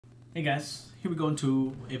Hey guys, here we go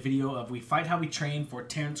into a video of We Fight How We Train for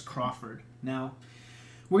Terence Crawford. Now,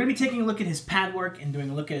 we're going to be taking a look at his pad work and doing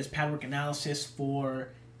a look at his pad work analysis for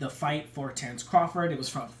the fight for Terence Crawford. It was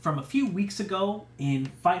from a few weeks ago in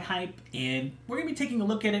Fight Hype, and we're going to be taking a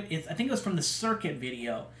look at it. I think it was from the circuit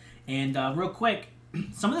video. And real quick,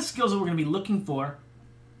 some of the skills that we're going to be looking for.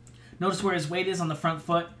 Notice where his weight is on the front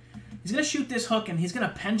foot. He's going to shoot this hook, and he's going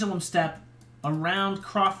to pendulum step around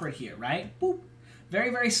Crawford here, right? Boop. Very,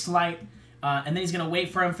 very slight. And then he's going to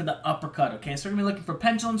wait for him for the uppercut, okay? So we're going to be looking for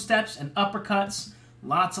pendulum steps and uppercuts.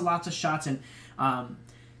 Lots of shots. And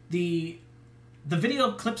the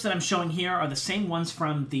video clips that I'm showing here are the same ones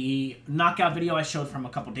from the knockout video I showed from a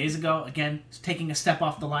couple days ago. Again, he's taking a step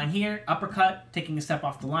off the line here. Uppercut, taking a step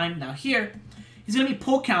off the line. Now here, he's going to be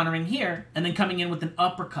pull countering here and then coming in with an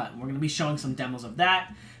uppercut. And we're going to be showing some demos of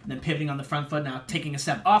that. And then pivoting on the front foot. Now taking a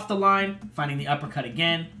step off the line, finding the uppercut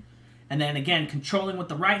again. And then again, controlling with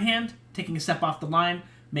the right hand, taking a step off the line,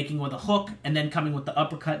 making with a hook, and then coming with the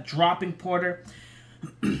uppercut, dropping Porter.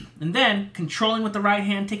 And then controlling with the right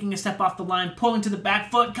hand, taking a step off the line, pulling to the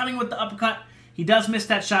back foot, coming with the uppercut. He does miss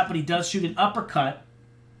that shot, but he does shoot an uppercut.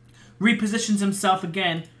 Repositions himself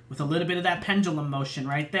again with a little bit of that pendulum motion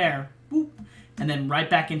right there. Boop. And then right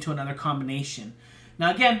back into another combination.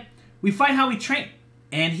 Now again, we fight how we train.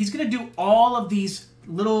 And he's going to do all of these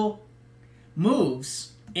little moves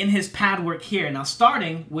in his pad work here. Now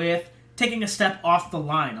starting with taking a step off the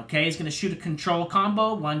line, okay? He's going to shoot a control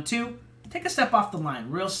combo, 1, 2. Take a step off the line,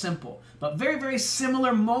 real simple. But very, very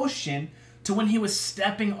similar motion to when he was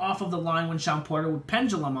stepping off of the line when Shawn Porter would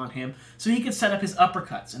pendulum on him so he could set up his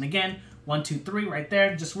uppercuts. And again, 1, 2, 3 right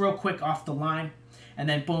there, just real quick off the line. And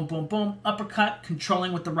then boom, boom, boom, uppercut,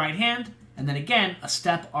 controlling with the right hand. And then again, a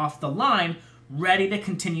step off the line, ready to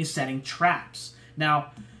continue setting traps.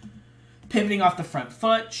 Now, pivoting off the front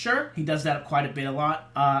foot, sure, he does that quite a lot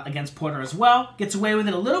against Porter as well. Gets away with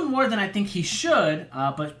it a little more than I think he should,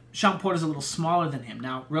 but Shawn Porter's a little smaller than him.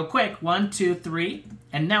 Now, real quick, 1, 2, 3,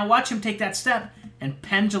 and now watch him take that step and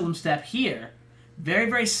pendulum step here. Very,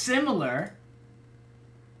 very similar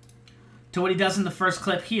to what he does in the first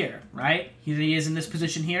clip here, right? He is in this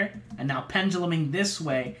position here, and now penduluming this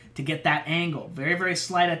way to get that angle. Very, very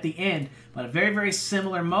slight at the end, but a very, very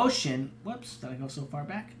similar motion. Whoops, did I go so far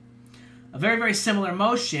back? A very, very similar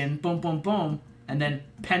motion, boom, boom, boom, and then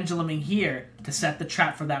penduluming here to set the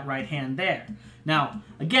trap for that right hand there. Now,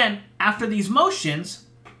 again, after these motions,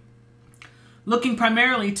 looking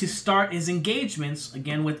primarily to start his engagements,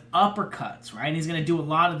 again, with uppercuts, right? And he's going to do a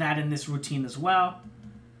lot of that in this routine as well.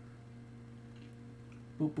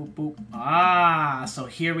 Boop, boop, boop. Ah, so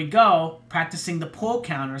here we go, practicing the pull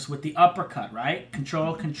counters with the uppercut, right?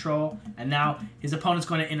 Control, control, and now his opponent's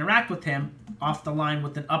going to interact with him off the line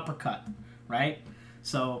with an uppercut, right?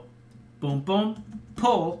 So, boom, boom,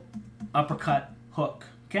 pull, uppercut, hook,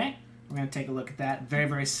 okay? We're going to take a look at that. Very,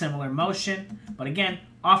 very similar motion, but again,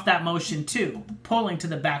 off that motion too, pulling to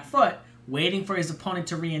the back foot, waiting for his opponent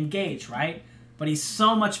to re-engage, right? But he's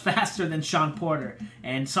so much faster than Shawn Porter,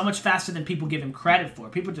 and so much faster than people give him credit for.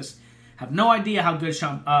 People just have no idea how good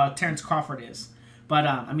Terence Crawford is. But,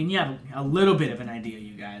 I mean, you have a little bit of an idea,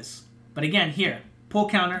 you guys. But again, here, pull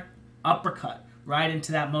counter, uppercut, right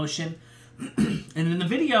into that motion. And in the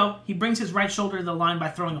video, he brings his right shoulder to the line by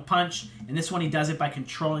throwing a punch. In this one, he does it by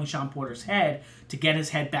controlling Shawn Porter's head to get his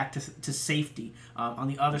head back to safety on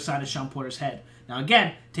the other side of Shawn Porter's head. Now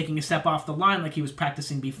again, taking a step off the line like he was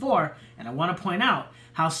practicing before, and I want to point out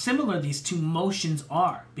how similar these two motions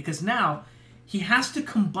are, because now he has to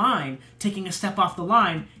combine taking a step off the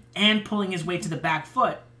line and pulling his way to the back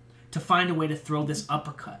foot to find a way to throw this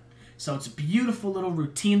uppercut. So it's a beautiful little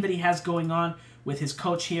routine that he has going on with his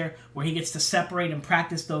coach here, where he gets to separate and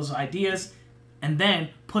practice those ideas and then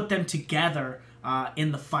put them together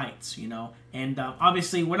in the fights, you know. And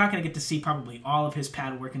obviously, we're not going to get to see probably all of his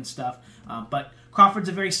pad work and stuff, but Crawford's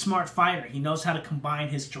a very smart fighter. He knows how to combine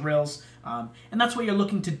his drills, and that's what you're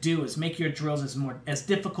looking to do, is make your drills as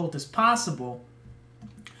difficult as possible,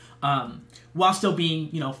 while still being,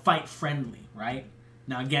 you know, fight friendly, right?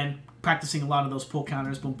 Now again, practicing a lot of those pull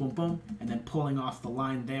counters, boom, boom, boom, and then pulling off the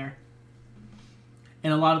line there.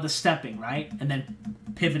 And a lot of the stepping, right? And then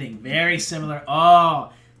pivoting, very similar.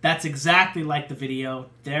 Oh, that's exactly like the video.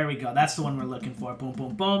 There we go. That's the one we're looking for. Boom,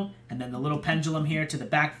 boom, boom. And then the little pendulum here to the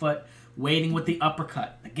back foot, waiting with the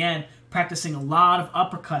uppercut. Again, practicing a lot of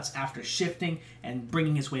uppercuts after shifting and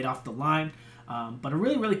bringing his weight off the line. But a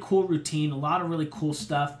really, really cool routine. A lot of really cool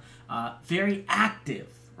stuff. Very active,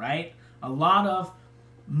 right? A lot of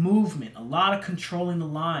movement. A lot of controlling the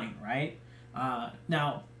line, right?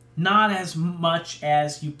 Now, not as much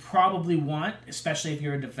as you probably want, especially if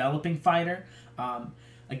you're a developing fighter.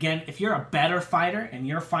 again, if you're a better fighter and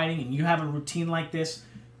you're fighting and you have a routine like this,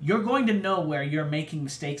 you're going to know where you're making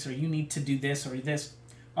mistakes or you need to do this or this.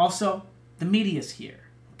 Also, the media's here,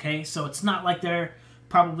 okay? So it's not like they're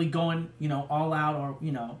probably going, all out or,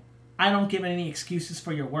 I don't give any excuses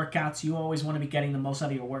for your workouts. You always want to be getting the most out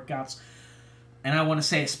of your workouts. And I want to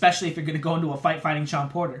say, especially if you're going to go into a fight fighting Shawn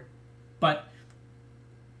Porter. But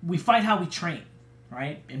we fight how we train,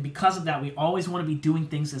 right? And because of that, we always want to be doing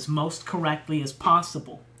things as most correctly as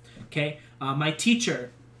possible, okay? My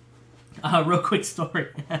teacher, real quick story.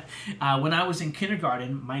 When I was in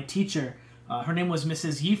kindergarten, my teacher, her name was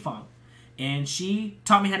Mrs. Yifeng, and she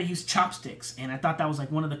taught me how to use chopsticks, and I thought that was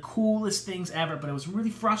like one of the coolest things ever, but it was really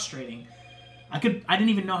frustrating. I didn't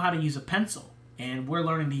even know how to use a pencil, and we're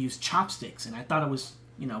learning to use chopsticks, and I thought it was,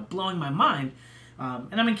 blowing my mind,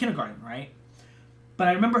 and I'm in kindergarten, right? But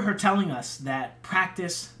I remember her telling us that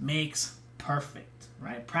practice makes perfect,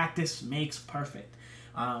 right? Practice makes perfect.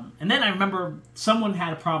 And then I remember someone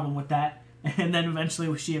had a problem with that, and then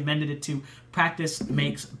eventually she amended it to practice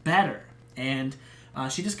makes better. And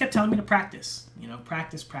she just kept telling me to practice,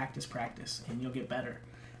 practice, practice, practice, and you'll get better.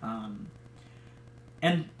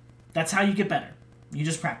 And that's how you get better. You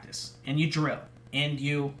just practice, and you drill, and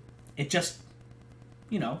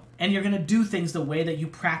and you're going to do things the way that you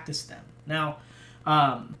practice them. Now,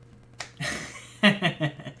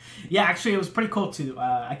 yeah, actually, it was pretty cool, too.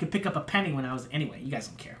 I could pick up a penny when I was... Anyway, you guys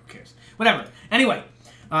don't care. Who cares? Whatever. Anyway,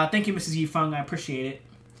 thank you, Mrs. Yifeng. I appreciate it.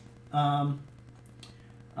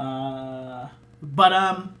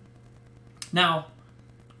 Now,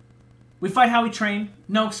 we fight how we train.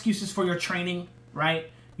 No excuses for your training, right?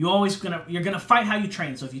 You're gonna fight how you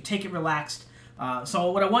train. So if you take it relaxed.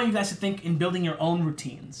 So what I want you guys to think in building your own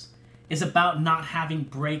routines is about not having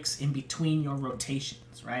breaks in between your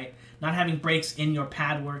rotations, right? Not having breaks in your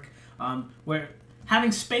pad work, where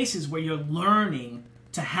having spaces where you're learning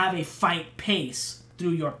to have a fight pace through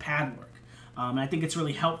your pad work. And I think it's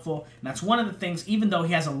really helpful. And that's one of the things, even though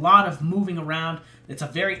he has a lot of moving around, it's a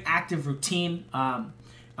very active routine.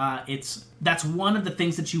 That's one of the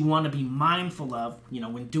things that you want to be mindful of,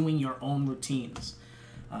 when doing your own routines.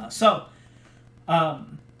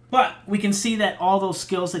 But we can see that all those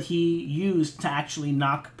skills that he used to actually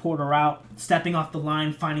knock Porter out, stepping off the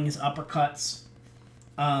line, finding his uppercuts,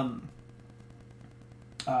 the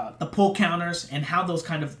pull counters, and how those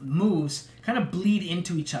kind of moves kind of bleed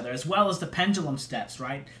into each other, as well as the pendulum steps,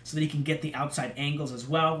 right? So that he can get the outside angles as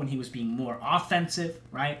well when he was being more offensive,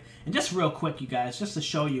 right? And just real quick, you guys, just to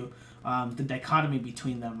show you the dichotomy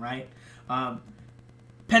between them, right?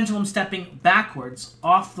 Pendulum stepping backwards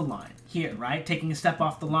off the line here, right? Taking a step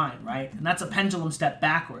off the line, right? And that's a pendulum step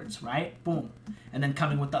backwards, right? Boom. And then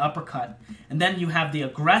coming with the uppercut. And then you have the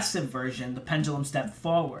aggressive version, the pendulum step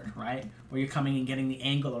forward, right? Where you're coming and getting the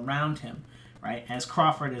angle around him, right? As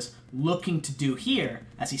Crawford is looking to do here,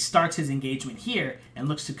 as he starts his engagement here and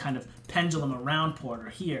looks to kind of pendulum around Porter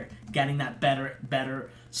here, getting that better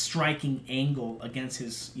striking angle against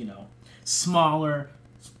his, smaller,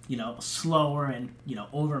 slower and,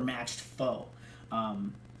 overmatched foe.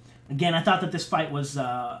 Again, I thought that this fight was,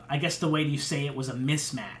 I guess the way you say it was a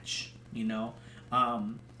mismatch,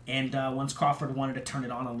 and once Crawford wanted to turn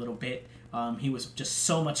it on a little bit, he was just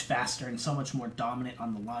so much faster and so much more dominant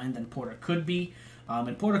on the line than Porter could be.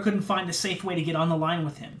 And Porter couldn't find a safe way to get on the line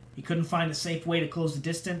with him. He couldn't find a safe way to close the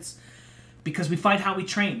distance because we fight how we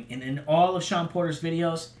train. And in all of Shawn Porter's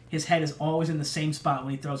videos, his head is always in the same spot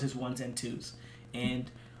when he throws his ones and twos. And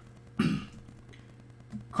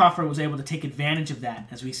Crawford was able to take advantage of that,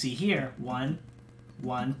 as we see here. 1,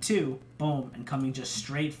 1, 2, boom, and coming just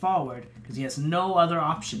straight forward because he has no other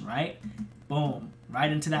option, right? Boom,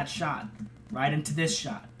 right into that shot, right into this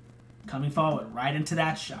shot, coming forward, right into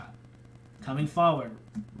that shot, coming forward,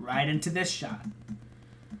 right into this shot.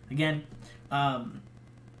 Again, a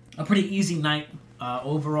pretty easy night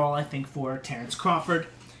overall, I think, for Terence Crawford.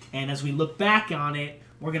 And as we look back on it,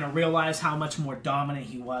 we're going to realize how much more dominant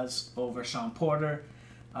he was over Shawn Porter.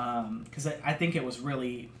 Because I think it was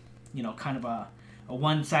really, kind of a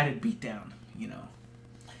one-sided beatdown,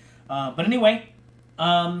 But anyway,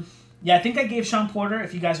 yeah, I think I gave Shawn Porter,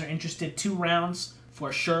 if you guys are interested, 2 rounds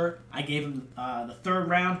for sure. I gave him the 3rd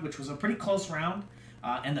round, which was a pretty close round,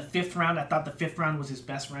 and the 5th round. I thought the 5th round was his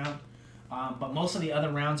best round. But most of the other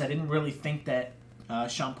rounds, I didn't really think that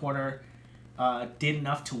Shawn Porter did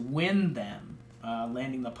enough to win them,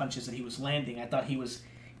 landing the punches that he was landing. I thought he was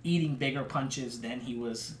eating bigger punches than he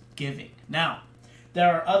was giving. Now,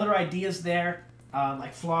 there are other ideas there,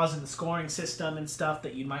 like flaws in the scoring system and stuff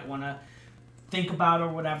that you might want to think about or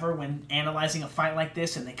whatever when analyzing a fight like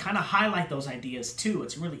this, and they kind of highlight those ideas too.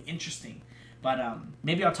 It's really interesting. But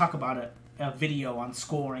maybe I'll talk about it a video on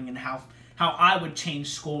scoring and how I would change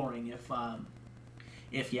scoring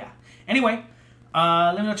if yeah. Anyway,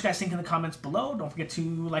 let me know what you guys think in the comments below. Don't forget to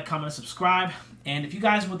like, comment, and subscribe. And if you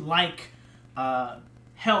guys would like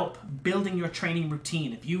help building your training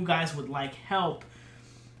routine, if you guys would like help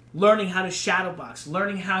learning how to shadow box,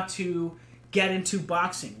 learning how to get into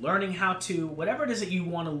boxing, learning how to, whatever it is that you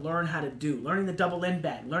want to learn how to do, learning the double end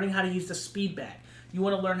bag, learning how to use the speed bag, you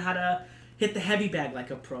want to learn how to hit the heavy bag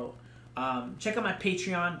like a pro, check out my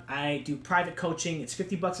Patreon. I do private coaching. It's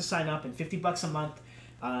 $50 to sign up and $50 a month.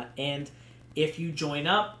 And if you join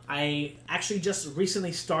up, I actually just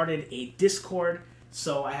recently started a Discord.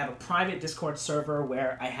 So I have a private Discord server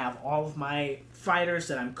where I have all of my fighters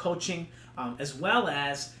that I'm coaching, as well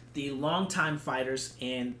as the longtime fighters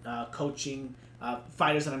and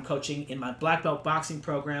fighters that I'm coaching in my black belt boxing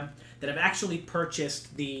program that have actually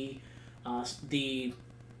purchased the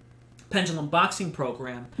Pendulum boxing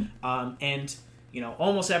program, and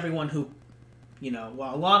almost everyone who,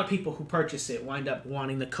 well, a lot of people who purchase it wind up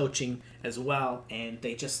wanting the coaching as well, and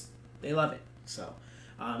they love it. So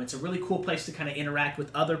it's a really cool place to kind of interact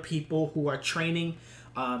with other people who are training,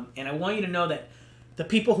 and I want you to know that the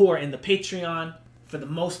people who are in the Patreon, for the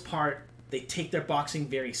most part, they take their boxing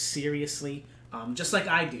very seriously, just like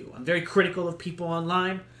I do. I'm very critical of people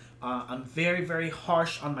online. I'm very, very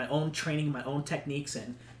harsh on my own training, my own techniques,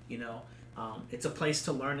 and it's a place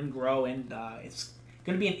to learn and grow, and it's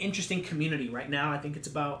going to be an interesting community. Right now, I think it's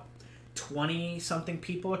about 20-something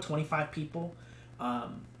people or 25 people.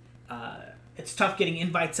 It's tough getting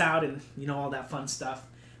invites out and all that fun stuff,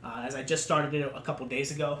 as I just started it a couple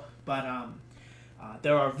days ago, but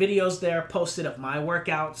there are videos there posted of my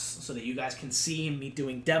workouts so that you guys can see me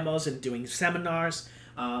doing demos and doing seminars.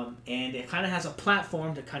 And it kind of has a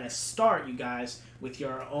platform to kind of start you guys with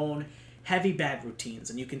your own heavy bag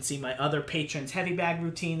routines. And you can see my other patrons' heavy bag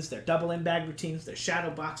routines, their double end bag routines, their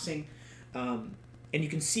shadow boxing. And you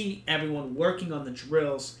can see everyone working on the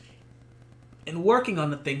drills and working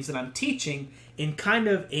on the things that I'm teaching in kind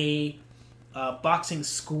of a boxing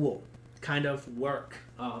school kind of work.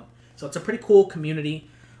 So it's a pretty cool community,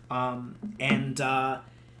 yeah,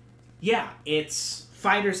 it's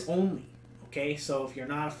fighters only, okay? So if you're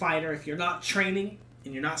not a fighter, if you're not training,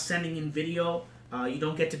 and you're not sending in video, you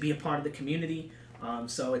don't get to be a part of the community.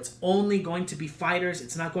 So it's only going to be fighters.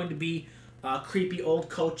 It's not going to be creepy old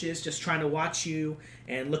coaches just trying to watch you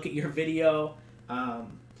and look at your video.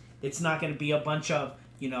 It's not going to be a bunch of,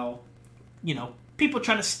 people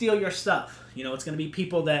trying to steal your stuff. It's going to be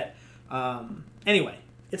people that, anyway.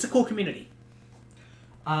 It's a cool community.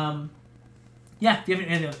 Yeah, if you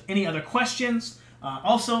have any other questions,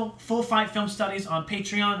 also, full fight film studies on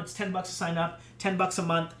Patreon. It's $10 to sign up, $10 a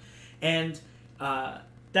month. And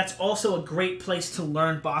that's also a great place to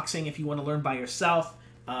learn boxing if you want to learn by yourself.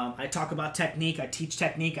 I talk about technique. I teach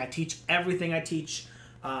everything I teach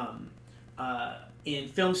in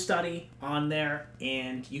film study on there.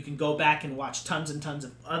 And you can go back and watch tons and tons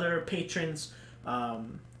of other patrons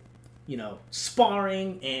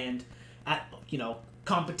sparring and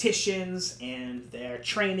competitions and their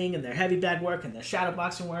training and their heavy bag work and their shadow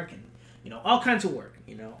boxing work and all kinds of work,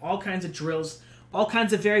 all kinds of drills, all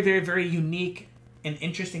kinds of very, very, very unique and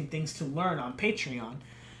interesting things to learn on Patreon.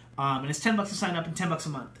 And it's $10 to sign up and $10 a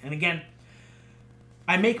month. And again,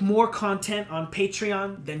 I make more content on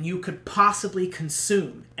Patreon than you could possibly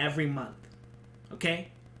consume every month. Okay?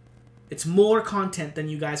 It's more content than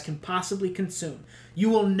you guys can possibly consume. You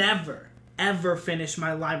will never, ever finish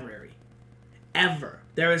my library. Ever.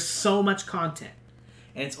 There is so much content.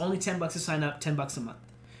 And it's only $10 to sign up, $10 a month.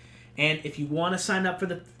 And if you want to sign up for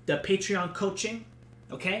the Patreon coaching,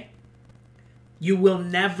 okay, you will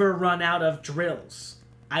never run out of drills.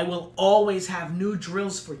 I will always have new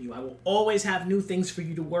drills for you. I will always have new things for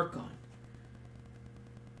you to work on.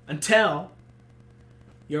 Until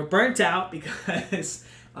you're burnt out because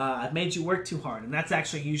I've made you work too hard. And that's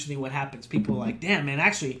actually usually what happens. People are like, damn, man,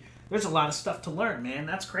 actually, there's a lot of stuff to learn, man.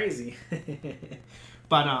 That's crazy.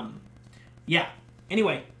 But, yeah.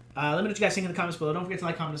 Anyway, let me know what you guys think in the comments below. Don't forget to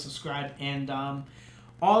like, comment, and subscribe. And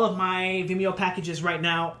all of my Vimeo packages right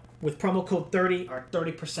now with promo code 30 are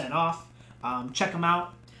 30% off. Check them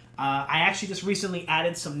out. I actually just recently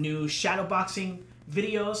added some new shadowboxing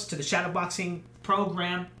videos to the shadowboxing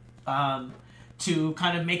program to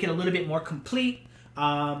kind of make it a little bit more complete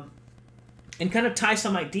and kind of tie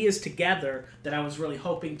some ideas together that I was really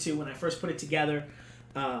hoping to when I first put it together.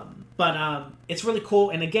 But it's really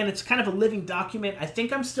cool. And again, it's kind of a living document. I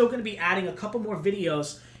think I'm still going to be adding a couple more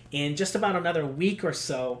videos in just about another week or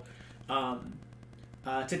so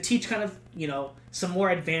to teach kind of, some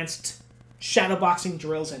more advanced shadowboxing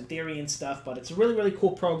drills and theory and stuff. But it's a really, really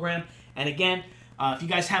cool program. And again, if you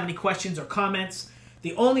guys have any questions or comments,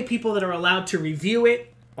 the only people that are allowed to review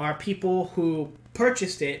it are people who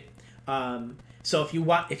purchased it. So if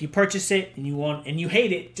you purchase it and you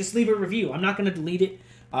hate it, just leave a review. I'm not going to delete it.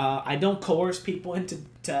 I don't coerce people into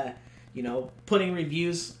putting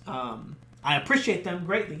reviews. I appreciate them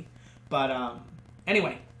greatly, but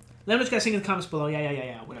anyway, let me know what you guys think in the comments below.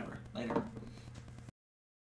 Yeah, whatever. Later.